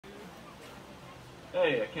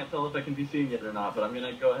Hey, I can't tell if I can be seen yet or not, but I'm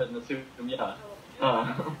gonna go ahead and assume yeah.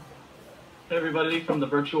 Hey everybody from the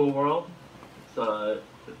virtual world. It's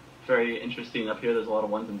very interesting up here. There's a lot of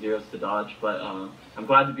ones and zeros to dodge, but I'm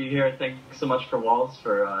glad to be here. Thanks so much for WALS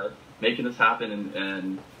for making this happen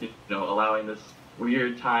and allowing this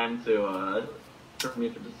weird time to for me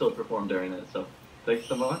to still perform during it. So thanks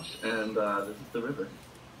so much, and this is the river.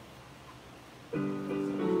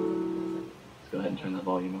 Let's go ahead and turn that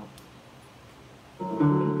volume up.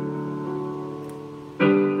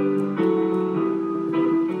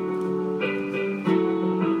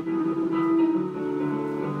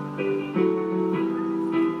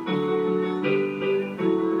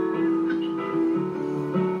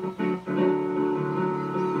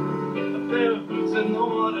 In the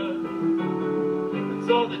water, that's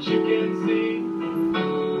all that you can see.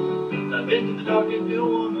 Dive into the dark and feel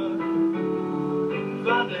warmer, and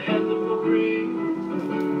find a hand that will breathe.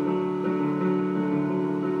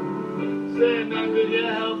 Say, man, could you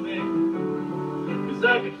help me? 'Cause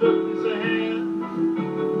I could focus a hand.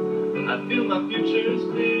 I feel my future is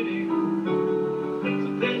fleeting, so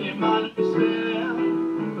then you might understand.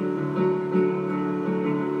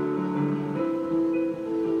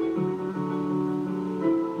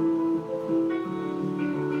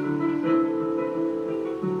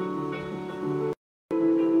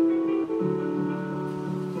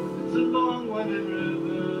 It's a long winding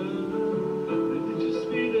river, and it's just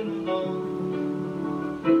speeding along.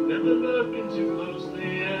 Never looking too closely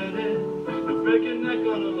at it, but break your neck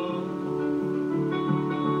on a log.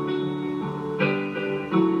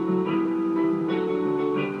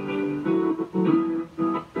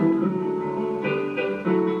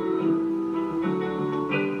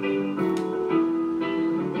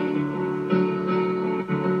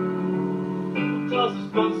 Toss a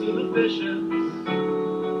sponge to the fishes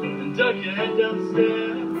and duck your head down the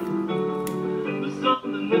stairs. But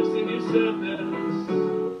something lifts in your surface,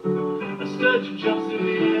 a sturgeon jumps in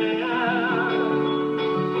the air.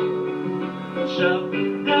 Shout,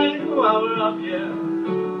 hey, while we're up here,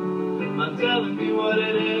 mind telling me what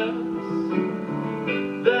it is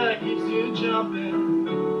that keeps you jumping?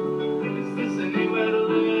 Is this anywhere to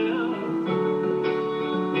live?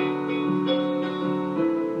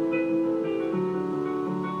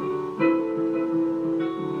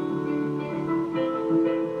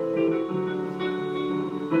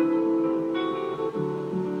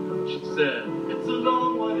 Said, it's a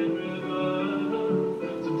long winding river,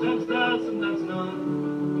 sometimes not, sometimes not.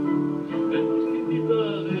 And we can keep a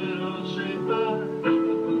little shade by.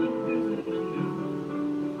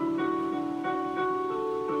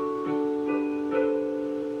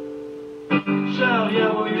 Shout, yeah,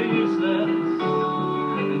 well, you're useless,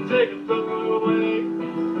 and take a fucker away.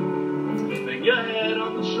 Bang your head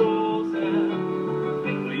on the shores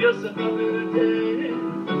and put yourself up in a day.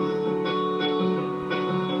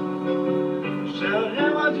 Shout, hey,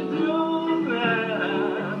 why'd you do that?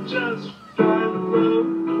 I'm just trying to float,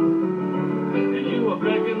 and you are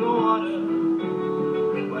breaking the water.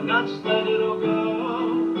 Why not just let it all go?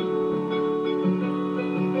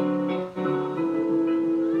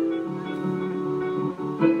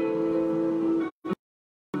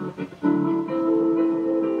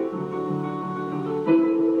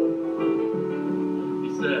 He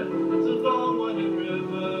said, it's a long